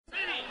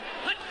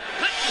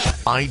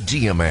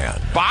Idea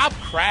Man. Bob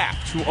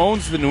Kraft, who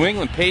owns the New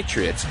England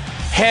Patriots,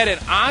 had an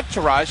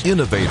entourage.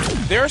 Innovator.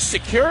 Their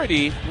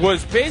security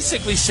was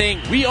basically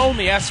saying, we own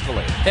the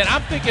Escalade. And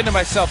I'm thinking to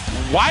myself,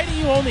 why do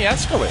you own the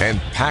Escalade? And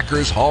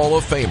Packers Hall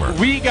of Famer.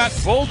 We got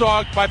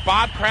bulldogged by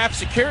Bob Kraft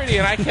security,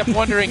 and I kept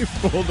wondering,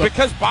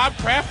 because Bob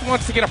Kraft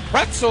wants to get a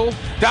pretzel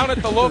down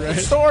at the local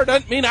store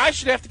doesn't mean I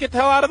should have to get the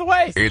hell out of the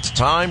way. It's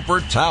time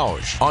for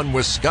Tauscher on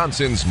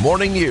Wisconsin's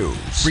Morning News.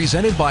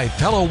 Presented by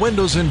Pella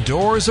Windows and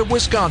Doors of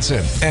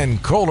Wisconsin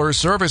and Kohler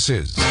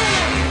Services.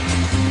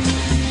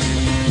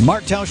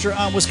 Mark Tauscher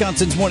on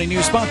Wisconsin's Morning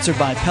News, sponsored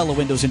by Pella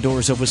Windows and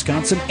Doors of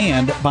Wisconsin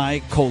and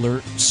by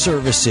Kohler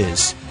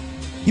Services.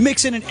 You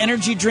mix in an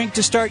energy drink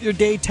to start your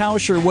day,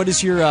 Tauscher. What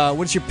is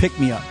your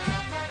pick-me-up?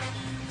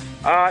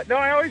 No,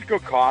 I always go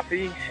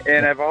coffee,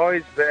 and I've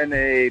always been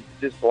a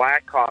just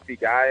black coffee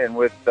guy. And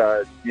with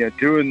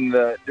doing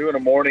a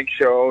morning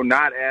show,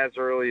 not as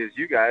early as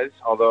you guys,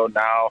 although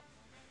now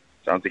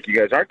sounds like you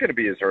guys aren't going to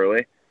be as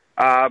early.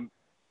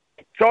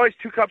 It's always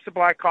 2 cups of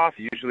black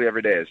coffee, usually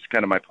every day. It's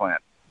kind of my plan.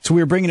 So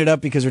we were bringing it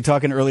up because we were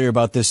talking earlier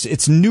about this.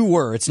 It's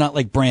newer. It's not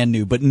like brand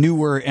new, but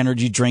newer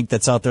energy drink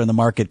that's out there in the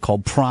market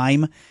called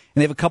Prime. And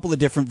they have a couple of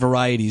different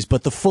varieties,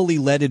 but the fully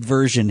leaded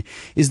version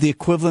is the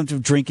equivalent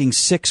of drinking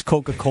 6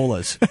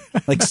 Coca-Colas,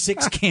 like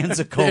 6 cans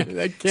of Coke.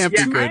 That can't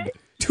be good.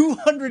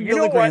 200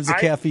 milligrams of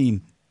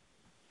caffeine.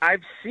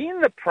 I've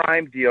seen the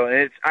Prime deal,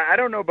 and I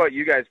don't know about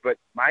you guys, but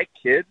my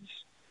kids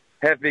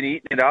have been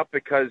eating it up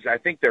because I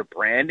think their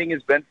branding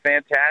has been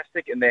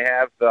fantastic, and they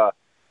have the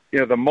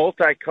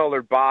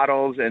multicolored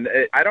bottles, and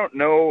I don't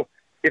know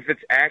if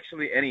it's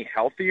actually any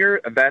healthier.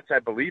 That's, I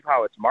believe,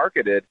 how it's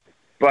marketed.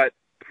 But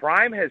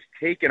Prime has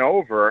taken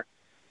over,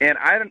 and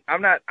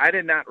I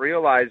did not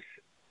realize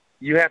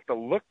you have to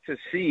look to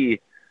see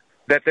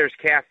that there's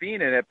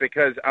caffeine in it,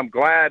 because I'm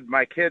glad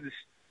my kids,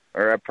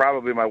 or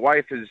probably my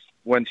wife, is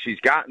when she's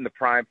gotten the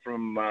Prime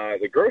from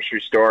the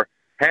grocery store,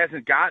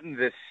 hasn't gotten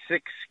this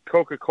 6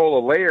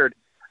 Coca-Cola layered.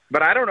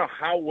 But I don't know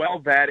how well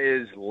that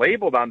is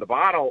labeled on the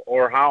bottle,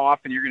 or how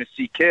often you're going to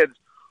see kids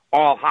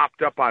all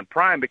hopped up on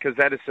Prime, because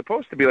that is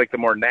supposed to be like the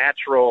more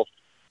natural,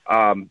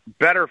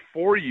 better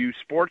for you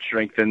sports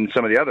drink than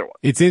some of the other ones.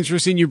 It's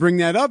interesting you bring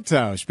that up,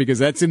 Tausch, because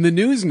that's in the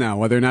news now,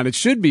 whether or not it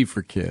should be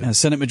for kids.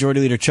 Senate Majority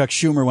Leader Chuck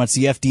Schumer wants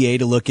the FDA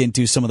to look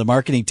into some of the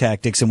marketing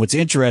tactics. And what's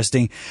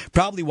interesting,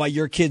 probably why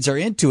your kids are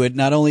into it,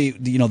 not only,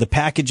 the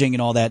packaging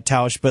and all that,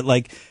 Tausch, but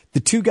like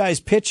the 2 guys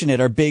pitching it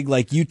are big,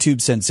 like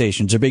YouTube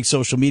sensations, are big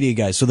social media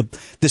guys. So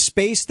the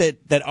space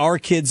that our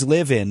kids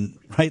live in,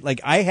 right? Like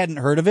I hadn't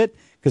heard of it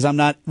because I'm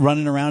not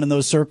running around in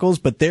those circles,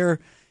 but they're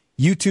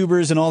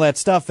YouTubers and all that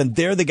stuff, and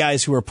they're the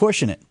guys who are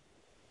pushing it.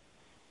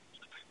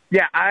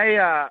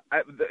 Yeah,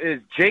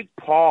 Jake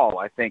Paul,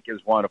 I think,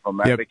 is one of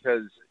them,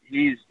 because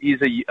he's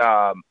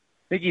I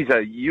think he's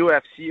a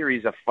UFC, or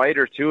he's a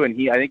fighter too, and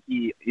I think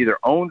he either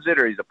owns it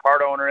or he's a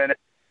part owner in it,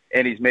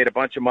 and he's made a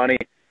bunch of money.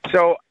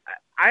 So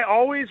I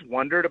always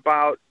wondered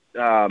about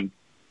the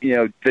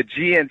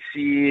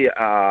GNC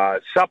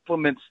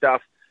supplement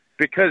stuff,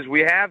 because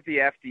we have the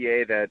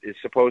FDA that is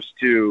supposed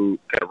to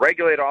kind of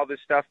regulate all this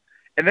stuff.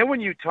 And then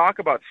when you talk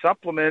about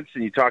supplements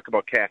and you talk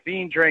about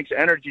caffeine drinks,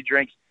 energy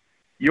drinks,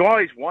 you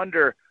always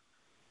wonder,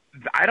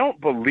 I don't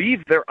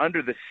believe they're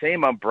under the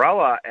same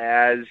umbrella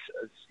as,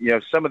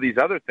 some of these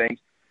other things.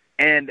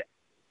 And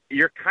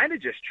you're kind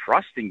of just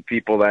trusting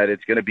people that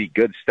it's going to be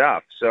good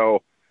stuff.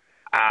 So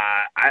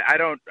I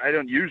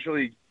don't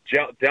usually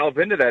delve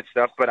into that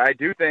stuff, but I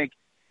do think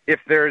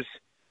if there's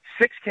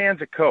 6 cans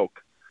of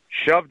Coke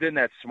shoved in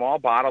that small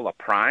bottle of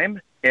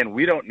Prime and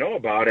we don't know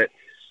about it,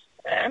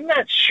 I'm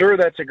not sure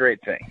that's a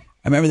great thing.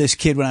 I remember this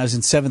kid when I was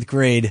in 7th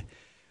grade.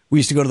 We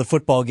used to go to the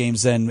football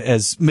games then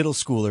as middle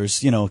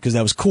schoolers, because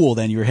that was cool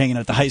then. You were hanging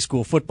at the high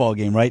school football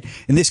game, right?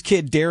 And this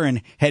kid,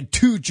 Darren, had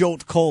 2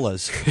 Jolt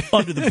Colas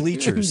under the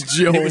bleachers.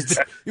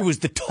 It was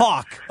the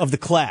talk of the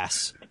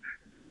class.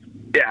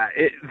 Yeah,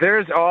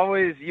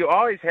 you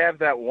always have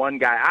that one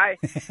guy.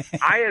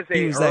 I as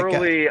a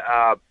early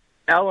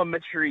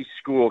elementary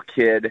school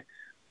kid,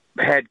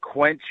 had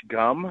Quench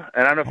gum,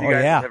 and I don't know if you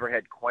guys have ever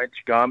had Quench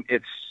gum.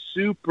 It's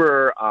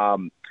super.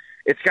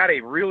 It's got a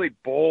really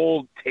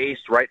bold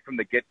taste right from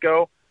the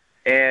get-go,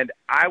 and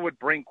I would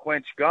bring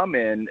Quench gum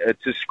in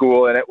to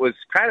school, and it was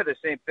kind of the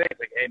same thing. It's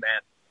like, hey man,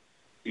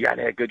 you got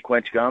to have good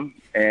Quench gum,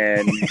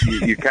 and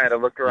you kind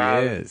of look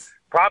around. Yes.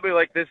 Probably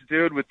like this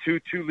dude with 2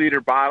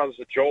 2-liter bottles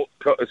of Jolt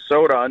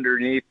soda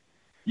underneath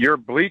your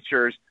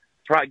bleachers,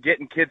 probably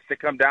getting kids to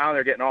come down.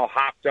 They're getting all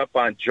hopped up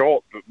on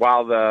Jolt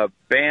while the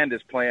band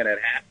is playing at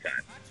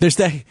halftime. There's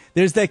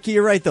that kid.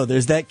 You're right, though.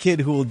 There's that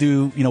kid who will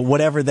do,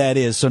 whatever that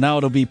is. So now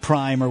it'll be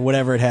Prime or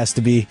whatever it has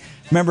to be.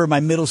 Remember my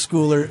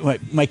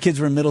my kids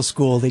were in middle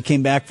school. They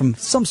came back from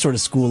some sort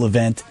of school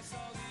event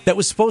that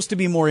was supposed to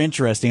be more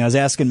interesting. I was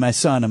asking my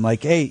son, I'm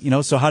like, hey,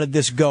 so how did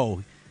this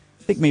go?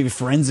 I think maybe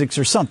forensics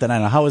or something. I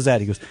don't know. How was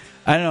that? He goes,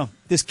 I don't know.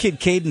 This kid,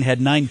 Caden,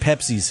 had 9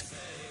 Pepsis.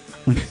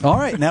 All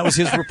right, and that was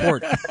his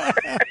report.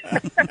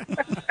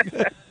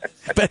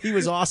 But he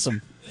was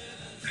awesome.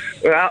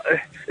 Well,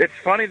 it's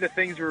funny the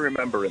things we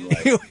remember in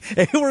life.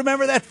 He'll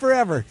remember that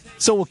forever.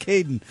 So will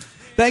Caden.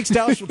 Thanks,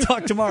 Tauscher. We'll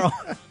talk tomorrow.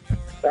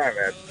 All right,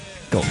 man.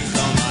 Go.